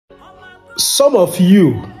Some of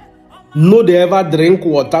you no dey ever drink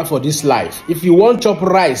water for this life. If you want chop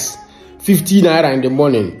rice 50 naira in the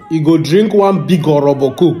morning, you go drink one big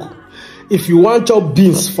orobo coke. If you want chop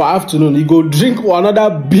beans for afternoon, you go drink another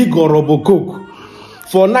big orobo coke.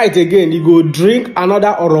 For night again, you go drink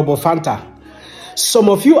another orobo Fanta. Some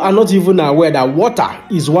of you are not even aware that water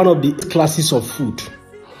is one of the classes of food.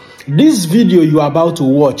 This video you are about to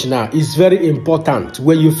watch now is very important.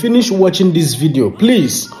 When you finish watching this video,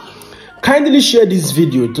 please kindly share this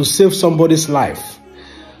video to save somebody's life.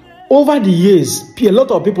 Over the years, a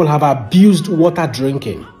lot of people have abused water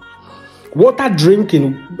drinking. Water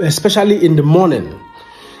drinking, especially in the morning,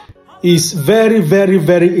 is very, very,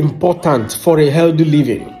 very important for a healthy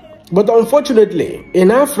living. But unfortunately,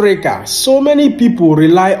 in Africa, so many people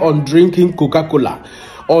rely on drinking Coca-Cola,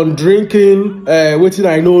 on drinking,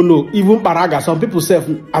 even paraga. Some people say,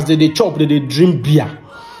 as they chop, they drink beer.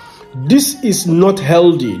 This is not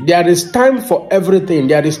healthy. There is time for everything.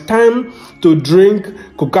 There is time to drink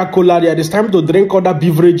Coca-Cola. There is time to drink other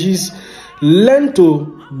beverages. Learn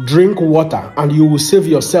to drink water and you will save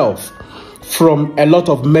yourself from a lot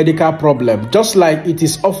of medical problems. Just like it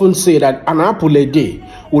is often said that an apple a day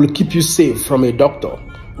will keep you safe from a doctor.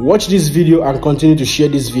 Watch this video and continue to share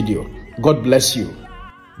this video. God bless you.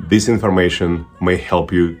 This information may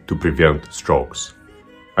help you to prevent strokes.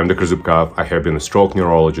 I'm Dr. Zubkov. I have been a stroke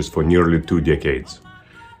neurologist for nearly 2 decades.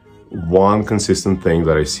 One consistent thing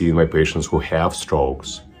that I see in my patients who have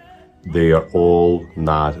strokes, they are all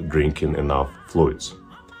not drinking enough fluids.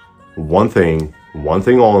 One thing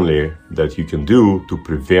only that you can do to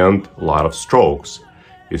prevent a lot of strokes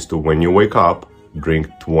is to, when you wake up, drink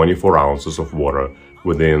 24 ounces of water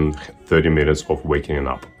within 30 minutes of waking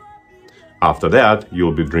up. After that,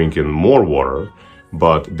 you'll be drinking more water,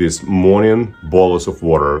 but this morning bolus of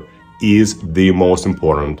water is the most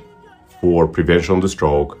important for prevention of the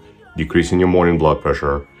stroke, decreasing your morning blood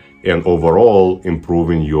pressure, and overall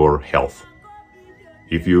improving your health.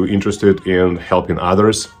 If you're interested in helping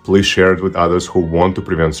others, please share it with others who want to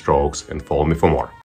prevent strokes and follow me for more.